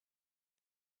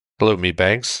Hello,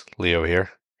 meatbags. Leo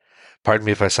here. Pardon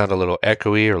me if I sound a little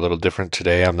echoey or a little different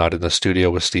today. I'm not in the studio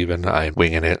with Steven. I'm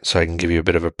winging it, so I can give you a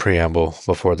bit of a preamble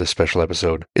before this special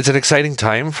episode. It's an exciting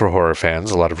time for horror fans.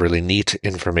 A lot of really neat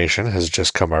information has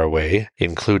just come our way,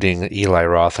 including Eli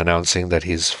Roth announcing that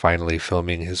he's finally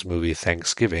filming his movie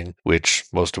Thanksgiving, which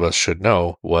most of us should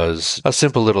know was a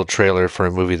simple little trailer for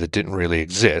a movie that didn't really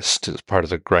exist. It's part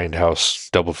of the Grindhouse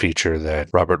double feature that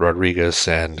Robert Rodriguez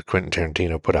and Quentin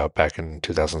Tarantino put out back in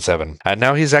 2007. And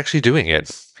now he's actually doing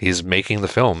it. He's making the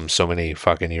film so many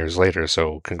fucking years later,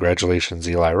 so congratulations,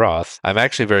 Eli Roth. I'm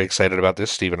actually very excited about this.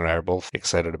 Steven and I are both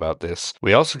excited about this.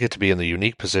 We also get to be in the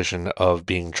unique position of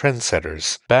being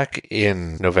trendsetters. Back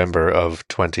in November of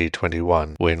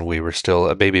 2021, when we were still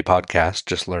a baby podcast,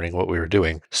 just learning what we were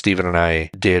doing, Steven and I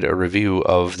did a review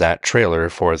of that trailer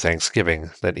for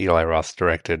Thanksgiving that Eli Roth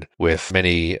directed, with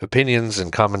many opinions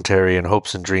and commentary and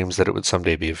hopes and dreams that it would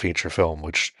someday be a feature film,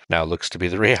 which now looks to be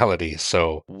the reality.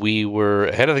 So we were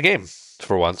ahead of the game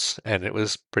for once, and it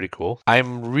was pretty cool.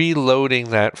 I'm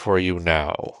reloading that for you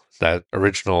now. That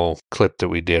original clip that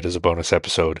we did as a bonus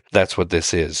episode, that's what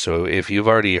this is. So if you've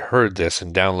already heard this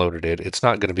and downloaded it, it's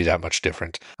not going to be that much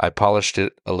different. I polished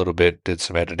it a little bit, did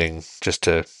some editing just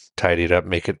to tidy it up,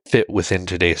 make it fit within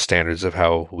today's standards of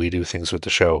how we do things with the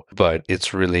show, but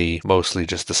it's really mostly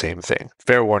just the same thing.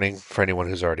 Fair warning for anyone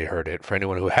who's already heard it. For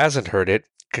anyone who hasn't heard it,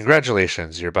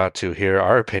 congratulations, you're about to hear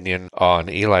our opinion on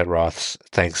Eli Roth's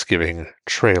Thanksgiving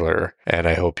trailer, and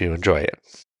I hope you enjoy it.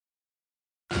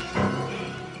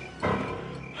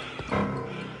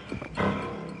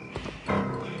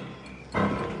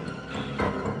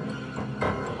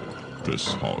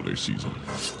 This holiday season,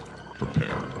 prepare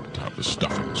to have the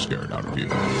stuffing scared out of you.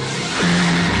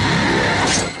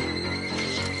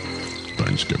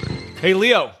 Thanksgiving. Hey,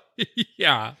 Leo.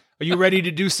 Yeah. Are you ready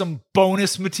to do some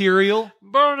bonus material?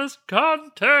 Bonus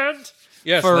content.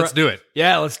 Yes, let's do it.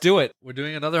 Yeah, let's do it. We're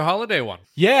doing another holiday one.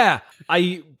 Yeah,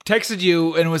 I texted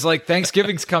you and it was like,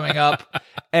 Thanksgiving's coming up,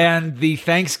 and the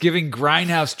Thanksgiving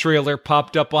Grindhouse trailer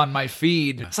popped up on my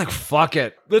feed. It's like, fuck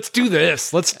it. Let's do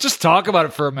this. Let's just talk about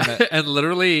it for a minute. And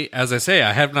literally, as I say,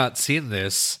 I have not seen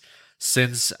this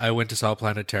since I went to saw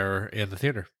Planet Terror in the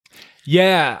theater.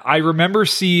 Yeah, I remember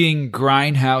seeing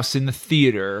Grindhouse in the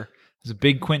theater. I was a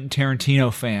big Quentin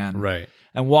Tarantino fan. Right.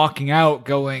 And walking out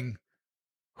going,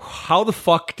 how the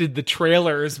fuck did the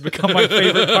trailers become my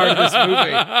favorite part of this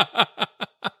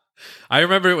movie? I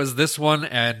remember it was this one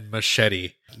and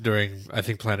Machete during, I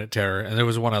think, Planet Terror. And there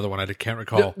was one other one I can't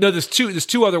recall. No, there's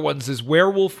two other ones. There's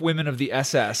Werewolf Women of the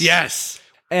SS. Yes.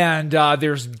 And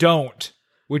there's Don't,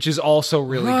 which is also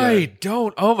really good. Right,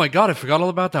 Don't. Oh my God, I forgot all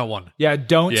about that one. Yeah,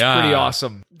 Dont's pretty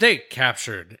awesome. They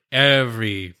captured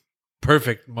every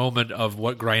perfect moment of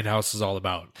what Grindhouse is all is.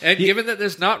 And given that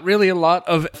there's not really a lot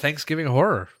of Thanksgiving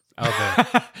horror out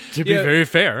there, to be very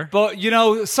fair. But, you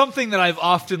know, something that I've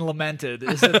often lamented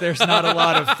is that there's not a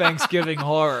lot of Thanksgiving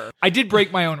horror. I did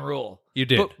break my own rule. You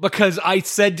did. Because I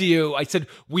said to you,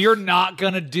 we are not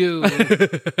going to do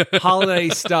holiday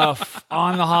stuff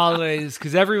on the holidays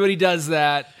because everybody does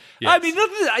that. Yes. I mean,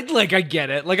 I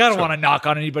get it. Like, I don't want to knock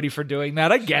on anybody for doing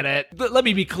that. I get it. But let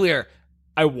me be clear.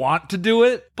 I want to do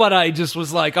it, but I just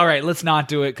was like, all right, let's not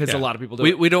do it because a lot of people do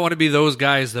it. We don't want to be those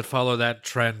guys that follow that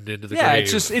trend into the grave.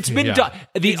 It's been done.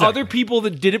 The other people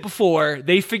that did it before,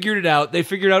 they figured it out. They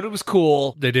figured out it was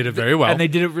cool. They did it very well. And they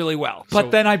did it really well.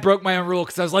 But then I broke my own rule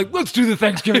because I was like, let's do the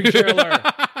Thanksgiving trailer.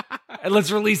 And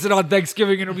let's release it on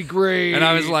Thanksgiving and it'll be great. And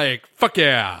I was like, fuck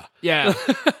yeah. Yeah.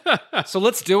 So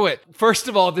let's do it. First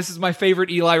of all, this is my favorite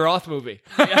Eli Roth movie.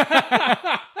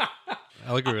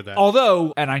 I'll agree with that.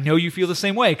 Although, and I know you feel the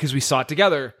same way because we saw it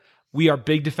together, we are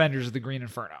big defenders of the Green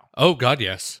Inferno. Oh, God,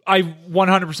 yes. I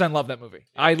 100% love that movie.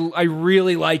 I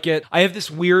really like it. I have this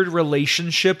weird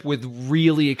relationship with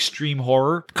really extreme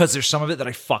horror because there's some of it that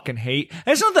I fucking hate.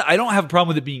 And it's not that I don't have a problem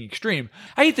with it being extreme.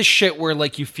 I hate the shit where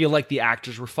like you feel like the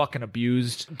actors were fucking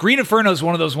abused. Green Inferno is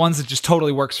one of those ones that just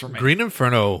totally works for me. Green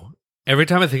Inferno... Every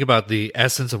time I think about the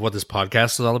essence of what this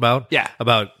podcast is all about,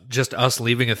 about just us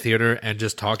leaving a theater and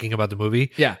just talking about the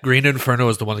movie, Green Inferno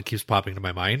is the one that keeps popping to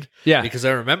my mind. Yeah. Because I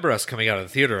remember us coming out of the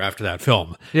theater after that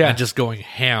film and just going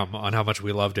ham on how much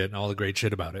we loved it and all the great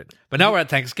shit about it. But now we're at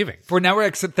Thanksgiving.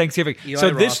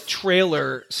 This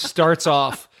trailer starts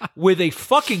off with a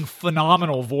fucking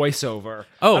phenomenal voiceover.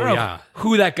 Oh, I don't know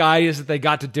who that guy is that they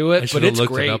got to do it, but it's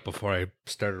looked great. It up before I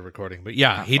started recording. But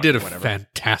yeah, he did a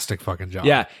fantastic fucking job.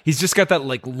 Yeah, he's just got that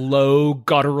like low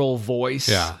guttural voice.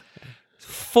 Yeah.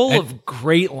 Full of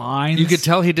great lines. You could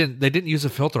tell they didn't use a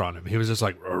filter on him. He was just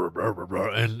like,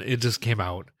 and it just came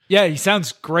out. Yeah, he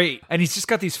sounds great. And he's just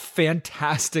got these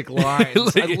fantastic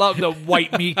lines. I love the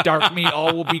white meat, dark meat,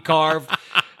 all will be carved.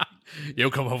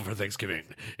 You'll come home for Thanksgiving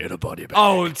in a body bag.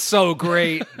 Oh, it's so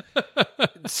great.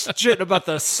 Shit about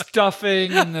the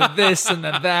stuffing and the this and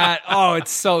the that. Oh,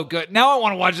 it's so good. Now I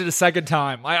want to watch it a second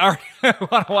time. I already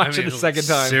want to watch it a second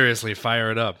time. Seriously,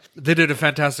 fire it up. They did a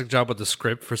fantastic job with the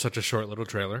script for such a short little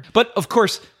trailer. But of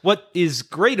course, what is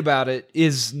great about it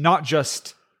is not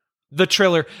just the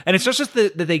trailer, and it's not just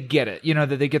that they get it,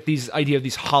 that they get these idea of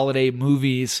these holiday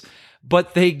movies,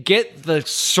 but they get the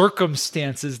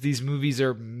circumstances these movies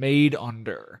are made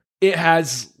under. It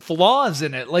has flaws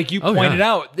in it. Like you pointed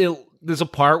out, there's a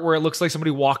part where it looks like somebody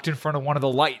walked in front of one of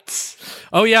the lights.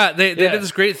 Oh, yeah. They did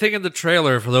this great thing in the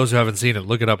trailer. For those who haven't seen it,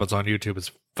 look it up. It's on YouTube. It's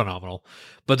phenomenal.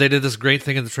 But they did this great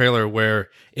thing in the trailer where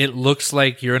it looks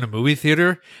like you're in a movie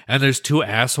theater and there's two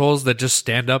assholes that just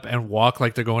stand up and walk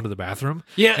like they're going to the bathroom.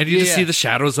 Yeah. And you just see the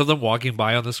shadows of them walking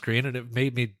by on the screen, and it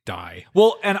made me die.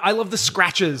 Well, and I love the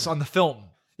scratches on the film.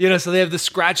 So they have the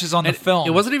scratches on the film.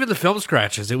 It wasn't even the film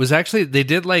scratches. It was actually, they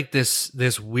did like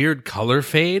this weird color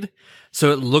fade.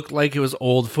 So it looked like it was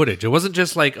old footage. It wasn't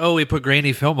just like, oh, we put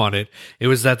grainy film on it. It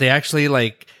was that they actually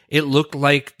it looked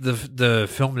like the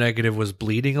film negative was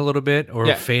bleeding a little bit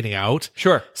or fading out.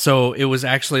 Sure. So it was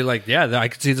actually like, I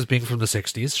could see this being from the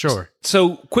 60s. Sure.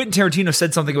 So Quentin Tarantino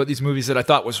said something about these movies that I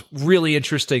thought was really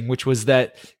interesting, which was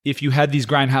that if you had these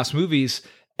grindhouse movies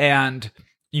and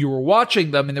you were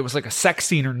watching them and there was like a sex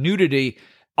scene or nudity,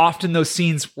 often those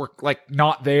scenes were like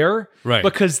not there. Right.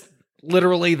 Because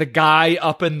literally the guy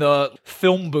up in the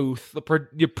film booth, the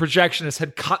projectionist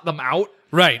had cut them out.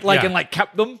 Right. And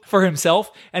kept them for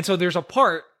himself. And so there's a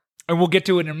part, and we'll get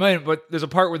to it in a minute, but there's a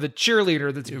part where the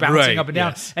cheerleader that's bouncing up and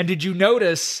down. Yes. And did you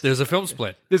notice there's a film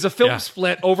split? There's a film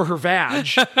split over her vag,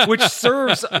 which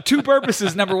serves two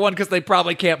purposes. Number one, because they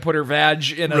probably can't put her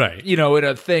vag in a in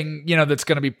a thing that's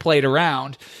going to be played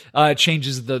around. It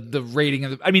changes the rating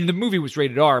of the movie was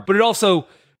rated R, but it also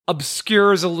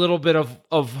obscures a little bit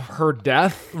of her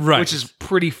death, which is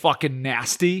pretty fucking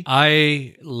nasty.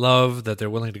 I love that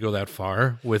they're willing to go that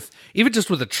far with even just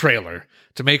with a trailer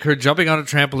to make her jumping on a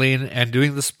trampoline and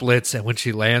doing the splits, and when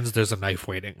she lands, there's a knife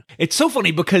waiting. It's so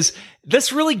funny because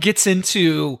this really gets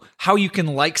into how you can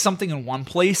like something in one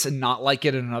place and not like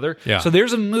it in another. Yeah. So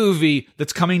there's a movie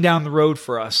that's coming down the road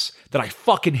for us that I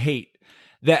fucking hate,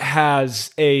 that has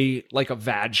a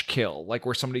vag kill, like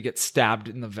where somebody gets stabbed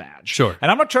in the vag. Sure.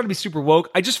 And I'm not trying to be super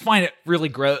woke. I just find it really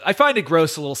gross. I find it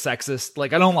gross, a little sexist.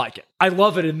 Like, I don't like it. I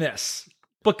love it in this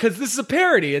because this is a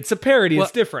parody. It's a parody. It's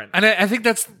different. And I think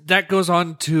that goes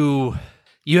on to,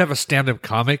 you have a stand-up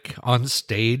comic on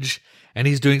stage and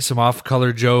he's doing some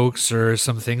off-color jokes or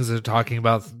some things that are talking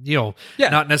about,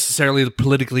 not necessarily the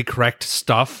politically correct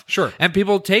stuff. Sure. And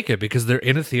people take it because they're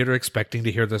in a theater expecting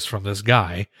to hear this from this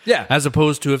guy. Yeah. As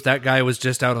opposed to if that guy was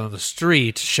just out on the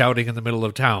street shouting in the middle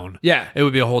of town. Yeah. It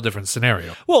would be a whole different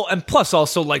scenario. Well, and plus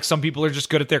also, some people are just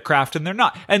good at their craft and they're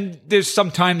not. And there's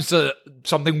sometimes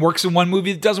something works in one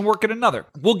movie that doesn't work in another.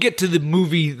 We'll get to the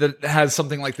movie that has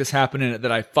something like this happen in it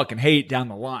that I fucking hate down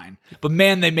the line. But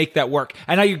man, they make that work.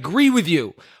 And I agree with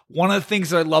you. One of the things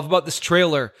that I love about this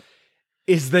trailer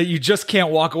is that you just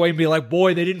can't walk away and be like,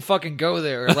 boy, they didn't fucking go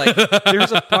there. Like,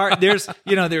 there's a part, there's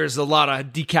a lot of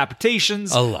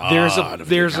decapitations.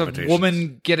 There's a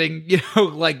woman getting,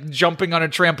 jumping on a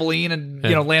trampoline and,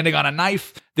 landing on a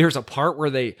knife. There's a part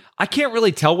where I can't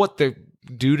really tell what the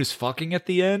dude is fucking at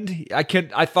the end.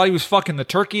 I thought he was fucking the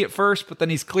turkey at first, but then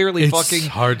he's clearly fucking. It's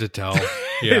hard to tell.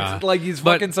 Yeah. It's like he's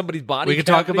fucking somebody's body. We can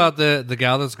talk about the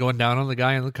gal that's going down on the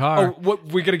guy in the car. Oh,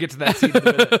 we're going to get to that scene in a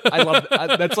minute. I love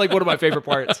that. That's like one of my favorite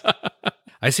parts.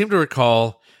 I seem to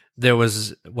recall there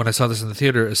was, when I saw this in the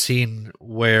theater, a scene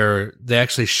where they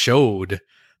actually showed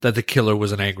that the killer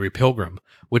was an angry pilgrim,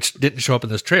 which didn't show up in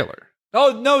this trailer.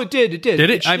 Oh, no, it did. It did. Did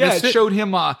it? It showed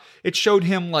him,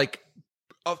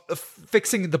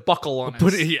 fixing the buckle on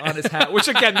his hat, which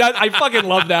again, I fucking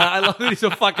love that. I love that he's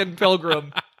a fucking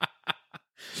pilgrim.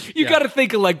 You got to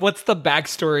think of what's the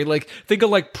backstory? Think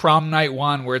of Prom Night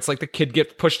 1, where it's the kid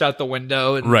gets pushed out the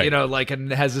window and,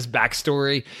 and it has this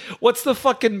backstory. What's the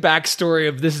fucking backstory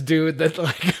of this dude that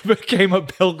became a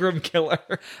pilgrim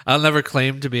killer? I'll never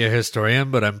claim to be a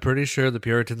historian, but I'm pretty sure the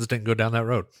Puritans didn't go down that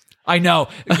road. I know.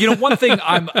 One thing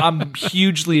I'm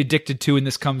hugely addicted to, and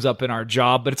this comes up in our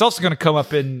job, but it's also going to come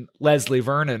up in Leslie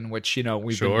Vernon, which,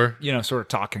 we've been, sort of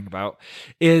talking about,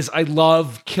 is I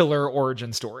love killer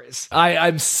origin stories.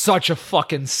 I'm such a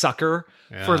fucking sucker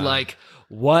for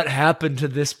what happened to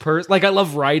this person? Like, I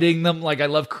love writing them. Like, I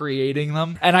love creating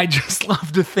them. And I just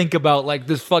love to think about, like,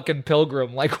 this fucking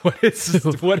pilgrim. Like, what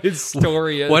his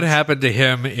story is. What happened to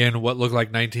him in what looked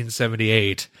like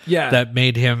 1978 that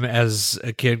made him, as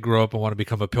a kid, grow up and want to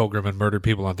become a pilgrim and murder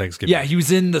people on Thanksgiving? Yeah, he was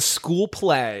in the school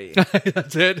play.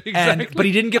 That's it, exactly. But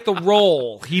he didn't get the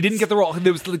role.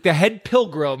 There was, like, the head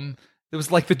pilgrim. It was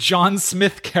like the John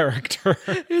Smith character.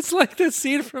 It's like the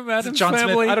scene from Addams John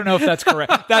Family. Smith. I don't know if that's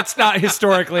correct. That's not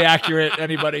historically accurate,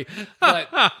 anybody.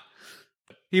 But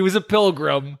he was a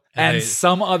pilgrim, and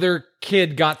some other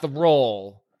kid got the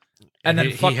role, and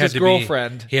then fucked his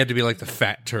girlfriend. He had to be like the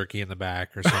fat turkey in the back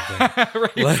or something.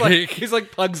 Right, he's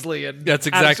like Pugsley, and that's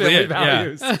exactly it.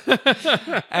 Values.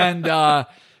 Yeah. And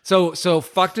so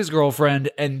fucked his girlfriend,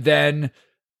 and then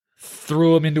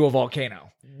threw him into a volcano.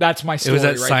 That's my story. It was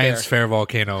that right science there. fair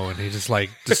volcano, and he just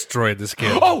like destroyed this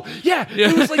kid. Oh yeah,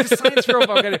 it was like a science fair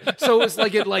volcano. So it was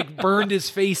like it like burned his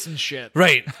face and shit.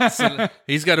 Right. So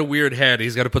he's got a weird head.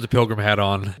 He's got to put the pilgrim hat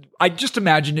on. I just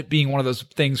imagine it being one of those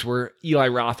things where Eli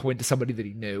Roth went to somebody that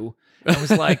he knew and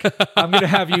was like, "I'm going to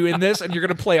have you in this, and you're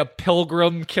going to play a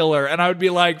pilgrim killer." And I would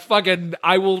be like, "Fucking,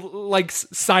 I will like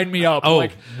sign me up." Oh,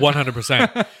 like,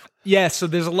 100%. Yeah, so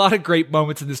there's a lot of great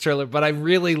moments in this trailer, but I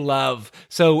really love.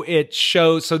 So it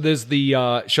shows. So there's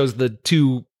the shows the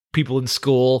two people in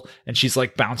school, and she's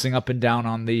like bouncing up and down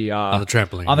on the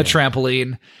trampoline. On the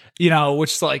trampoline, you know,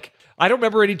 which is like. I don't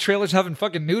remember any trailers having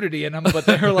fucking nudity in them, but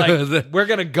they're like, we're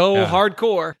going to go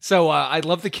hardcore. So I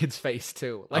love the kid's face,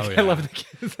 too. Like, I love the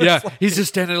kid's face. Like, he's just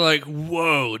standing there like,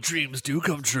 whoa, dreams do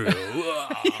come true.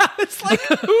 Yeah, it's like,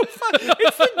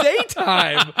 it's the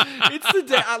daytime. It's the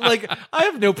day. Like, I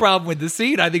have no problem with the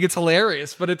scene. I think it's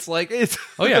hilarious, but it's like, it's.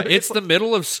 Oh, yeah, it's the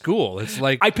middle of school. It's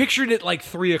like. I pictured it like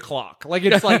 3:00. Like,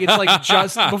 it's like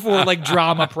just before like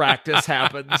drama practice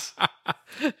happens.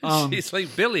 She's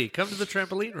like, Billy, come to the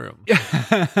trampoline room.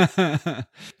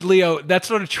 Leo, that's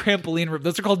not a trampoline room.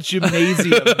 Those are called gymnasiums.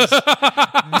 You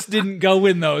just didn't go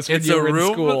in those when you were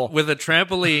in school. With a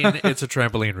trampoline. It's a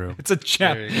trampoline room. It's a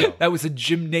That was a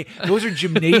Those are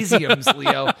gymnasiums,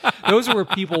 Leo. Those are where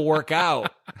people work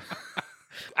out.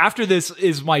 After this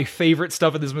is my favorite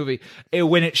stuff in this movie.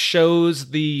 When it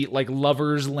shows the like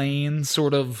lovers lane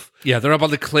sort of. Yeah, they're up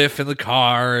on the cliff in the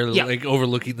car, like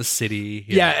overlooking the city.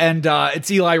 Yeah, and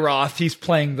it's Eli Roth. He's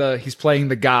playing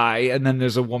the guy, and then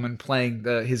there's a woman playing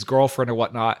his girlfriend or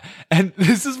whatnot. And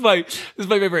this is my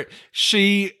favorite.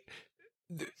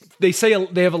 They say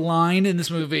they have a line in this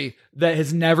movie that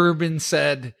has never been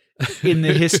said in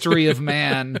the history of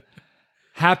man.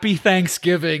 Happy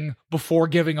Thanksgiving before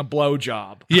giving a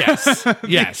blowjob. Yes,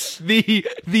 yes.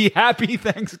 The Happy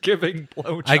Thanksgiving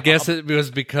blowjob. I guess it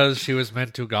was because she was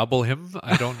meant to gobble him.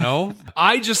 I don't know.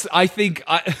 I don't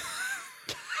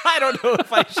know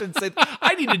if I should say that.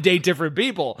 I need to date different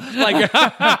people. Like,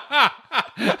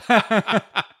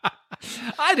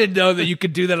 I didn't know that you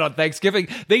could do that on Thanksgiving.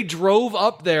 They drove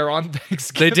up there on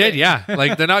Thanksgiving. They did, yeah.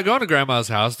 Like, they're not going to grandma's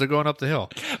house. They're going up the hill.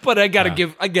 But I got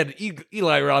to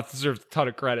Eli Roth deserves a ton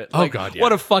of credit. Like, oh, God, yeah.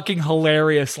 What a fucking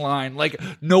hilarious line. Like,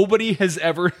 nobody has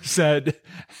ever said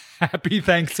Happy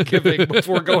Thanksgiving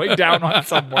before going down on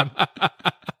someone.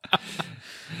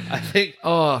 I think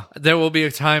there will be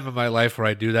a time in my life where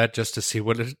I do that just to see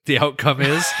what the outcome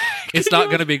is. It's not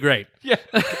going to be great. Yeah,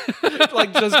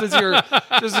 like just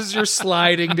as you're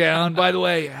sliding down. By the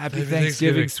way, Happy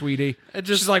Thanksgiving, sweetie. And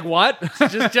just she's like, what?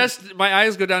 just my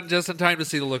eyes go down just in time to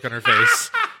see the look on her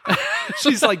face.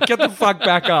 She's like, get the fuck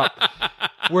back up.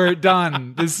 We're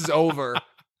done. This is over.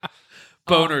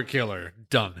 Boner killer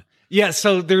done. Yeah,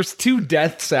 so there's 2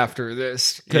 deaths after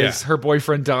this because her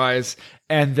boyfriend dies,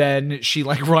 and then she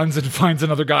like runs and finds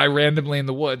another guy randomly in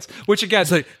the woods. Which again,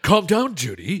 it's like, calm down,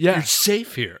 Judy. Yeah. You're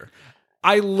safe here.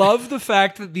 I love the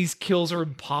fact that these kills are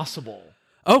impossible.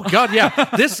 Oh God, yeah.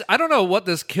 I don't know what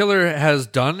this killer has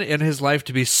done in his life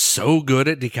to be so good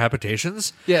at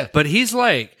decapitations. Yeah, but he's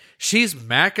like. She's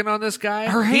macking on this guy.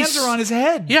 Her hands are on his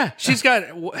head. Yeah, she's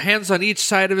got hands on each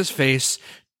side of his face,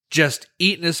 just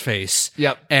eating his face.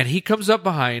 Yep. And he comes up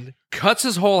behind, cuts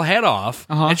his whole head off,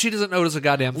 and she doesn't notice a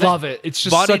goddamn thing. Love it. It's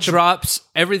just body drops,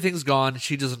 everything's gone.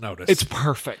 She doesn't notice. It's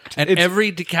perfect. And every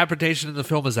decapitation in the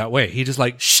film is that way. He just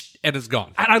like, shh, and it's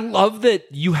gone. And I love that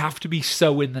you have to be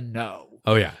so in the know.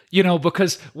 Oh, yeah. You know,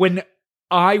 because when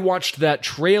I watched that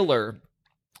trailer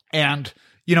and...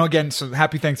 You know, again, so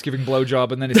Happy Thanksgiving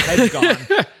blowjob, and then his head's gone.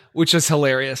 which is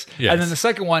hilarious. Yes. And then the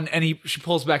second one, and she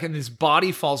pulls back and his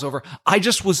body falls over. I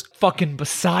just was fucking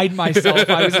beside myself.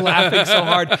 I was laughing so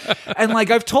hard. And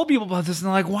like, I've told people about this and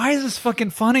they're like, why is this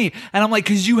fucking funny? And I'm like,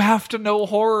 because you have to know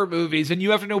horror movies and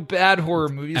you have to know bad horror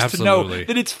movies to know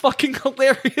that it's fucking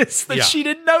hilarious that she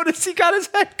didn't notice he got his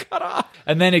head cut off.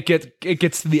 And then it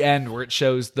gets to the end where it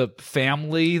shows the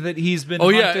family that he's been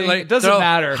hunting. Like, it doesn't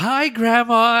matter. Hi,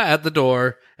 Grandma, at the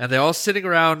door. And they're all sitting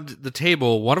around the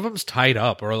table. One of them's tied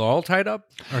up. Or are they all tied up?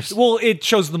 Well, it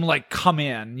shows them like come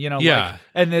in, Yeah. like,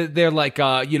 and they're like,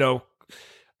 I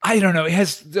don't know. It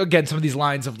has, again, some of these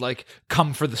lines of like,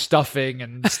 come for the stuffing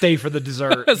and stay for the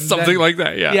dessert. Something like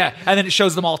that, yeah. Yeah. And then it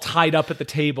shows them all tied up at the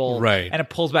table. Right. And it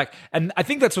pulls back. And I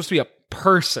think that's supposed to be a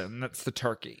person that's the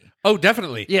turkey. Oh,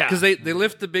 definitely. Yeah. Because they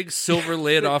lift the big silver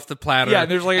lid off the platter. Yeah,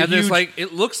 and there's like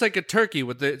it looks like a turkey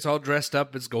with it's all dressed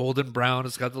up. It's golden brown.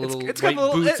 It's got the little it's white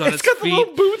got boots on its got feet. the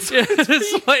little boots on its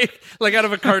It's like out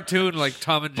of a cartoon, like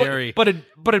Tom and Jerry. But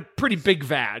a pretty big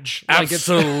vag.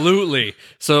 Absolutely.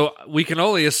 So we can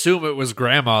only assume it was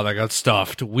Grandma that got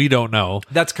stuffed. We don't know.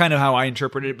 That's kind of how I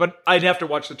interpreted it. But I'd have to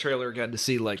watch the trailer again to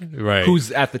see like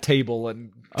who's at the table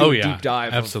and do a deep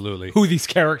dive. Absolutely. Of who these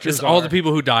characters It's are. all the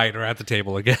people who died are at the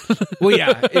table again. Well,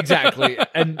 yeah, exactly.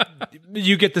 And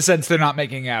you get the sense they're not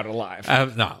making out alive.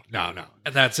 No.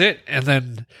 And that's it. And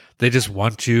then they just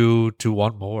want you to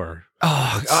want more.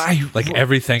 Oh, Like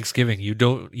every Thanksgiving, you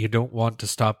don't want to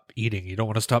stop eating. You don't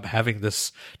want to stop having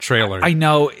this trailer. I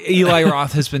know Eli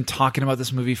Roth has been talking about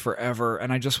this movie forever,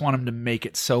 and I just want him to make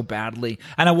it so badly.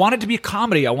 And I want it to be a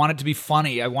comedy. I want it to be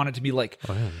funny. I want it to be like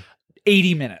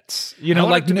 80 minutes.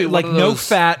 Like no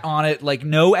fat on it, like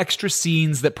no extra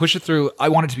scenes that push it through. I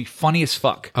want it to be funny as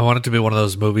fuck. I want it to be one of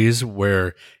those movies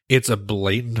where it's a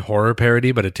blatant horror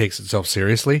parody, but it takes itself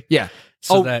seriously. Yeah.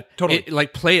 So that totally. it,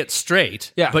 like play it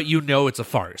straight, but it's a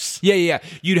farce. Yeah.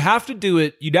 You'd have to do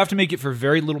it. You'd have to make it for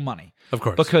very little money. Of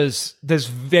course. Because there's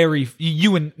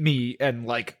you and me and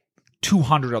like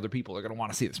 200 other people are going to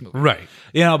want to see this movie. Right.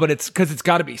 But it's because it's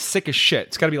got to be sick as shit.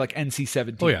 It's got to be like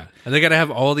NC-17. Oh, yeah. And they got to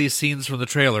have all these scenes from the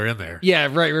trailer in there. Yeah,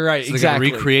 right. So exactly. They got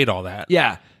to recreate all that.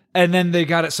 Yeah. And then they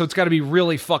got it. So it's got to be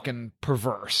really fucking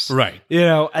perverse. Right.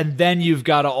 And then you've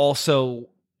got to also,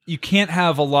 you can't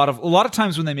have a lot of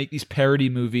times when they make these parody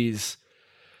movies,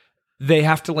 they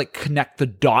have to like connect the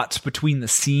dots between the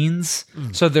scenes.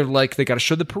 So they're like, they got to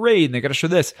show the parade and they got to show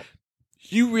this.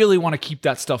 You really want to keep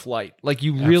that stuff light. Like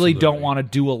you really don't want to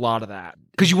do a lot of that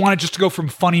because you want it just to go from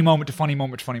funny moment to funny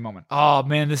moment to funny moment. Oh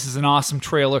man, this is an awesome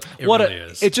trailer. It really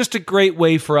is. It's just a great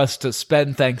way for us to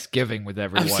spend Thanksgiving with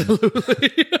everyone.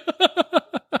 Absolutely.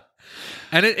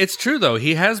 And it's true though.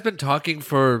 He has been talking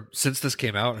since this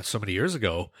came out so many years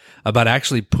ago about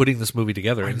actually putting this movie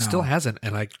together, and still hasn't.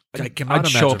 And I cannot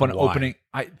imagine show up on why. opening.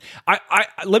 I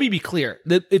let me be clear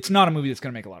that it's not a movie that's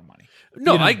going to make a lot of money.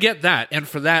 No, I get that, and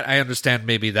for that I understand.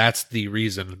 Maybe that's the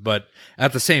reason, but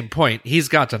at the same point, he's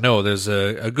got to know there's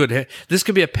a good. This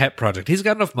could be a pet project. He's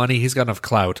got enough money. He's got enough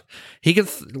clout. He can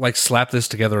slap this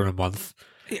together in a month.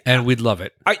 And we'd love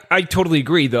it. I totally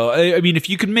agree, though. I mean, if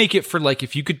you could make it for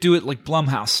if you could do it like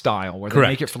Blumhouse style, where they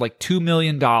make it for like $2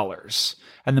 million,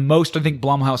 and the most I think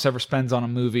Blumhouse ever spends on a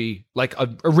movie, like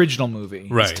an original movie,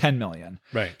 is $10 million.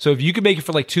 Right. So if you could make it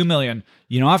for like $2 million,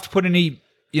 you don't have to put any,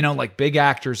 like big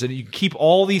actors, and you can keep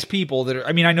all these people that are.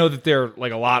 I mean, I know that they're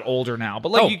like a lot older now,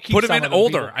 but like you keep put them some in of them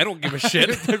older. people. I don't give a shit.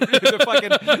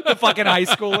 the fucking high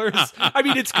schoolers. I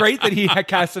mean, it's great that he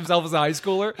cast himself as a high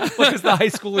schooler because the high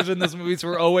schoolers in those movies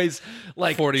were always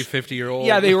like 40, 50-year-old.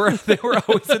 Yeah, they were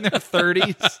always in their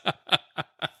 30s.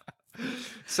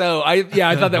 So I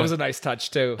thought that was a nice touch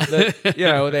too. That,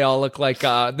 they all look like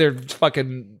they're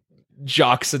fucking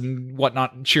jocks and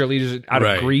whatnot, and cheerleaders out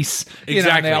of Greece.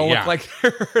 Exactly. They all look like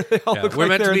we're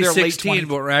meant to be their late 16, 20s.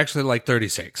 but we're actually like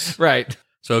 36. Right.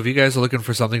 So if you guys are looking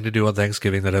for something to do on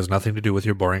Thanksgiving that has nothing to do with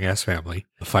your boring ass family,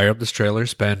 fire up this trailer,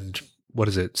 spend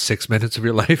 6 minutes of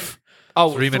your life?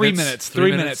 Oh, 3 minutes.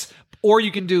 3 minutes. Or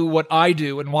you can do what I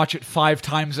do and watch it 5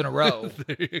 times in a row.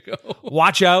 There you go.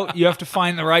 Watch out. You have to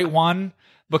find the right one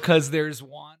because there's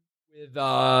one with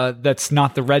that's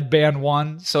not the red band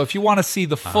one. So if you want to see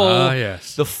the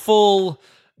full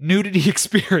nudity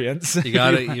experience, you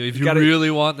got to if you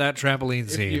really want that trampoline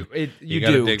scene. You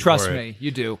do. Trust me, you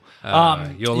do.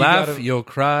 You'll laugh, you'll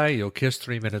cry, you'll kiss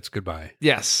 3 minutes goodbye.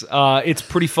 Yes, it's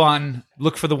pretty fun.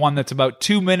 Look for the one that's about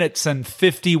 2 minutes and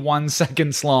 51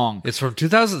 seconds long. It's from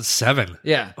 2007.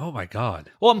 Yeah. Oh my god.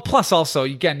 Well, and plus also,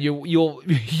 again,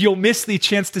 you'll miss the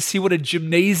chance to see what a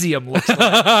gymnasium looks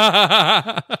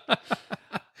like.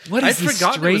 What is I'd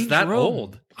forgotten it was that room?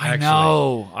 old. I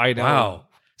know. Wow.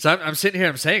 So I'm sitting here,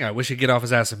 I'm saying I wish he'd get off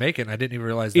his ass and make it, and I didn't even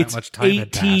realize that It's much time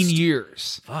had passed. 18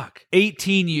 years. Fuck.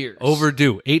 18 years.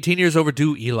 Overdue. 18 years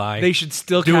overdue, Eli. They should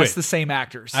still Do cast it. the same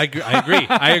actors. I agree.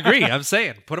 I agree. I'm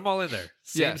saying, put them all in there.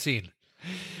 Same Yeah. scene.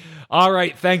 All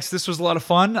right, thanks. This was a lot of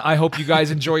fun. I hope you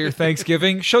guys enjoy your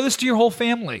Thanksgiving. Show this to your whole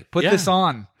family. Put Yeah. this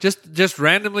on. Just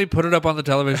randomly put it up on the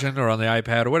television or on the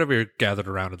iPad or whatever you're gathered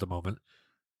around at the moment.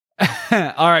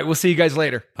 All right, we'll see you guys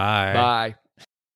later. Bye. Bye.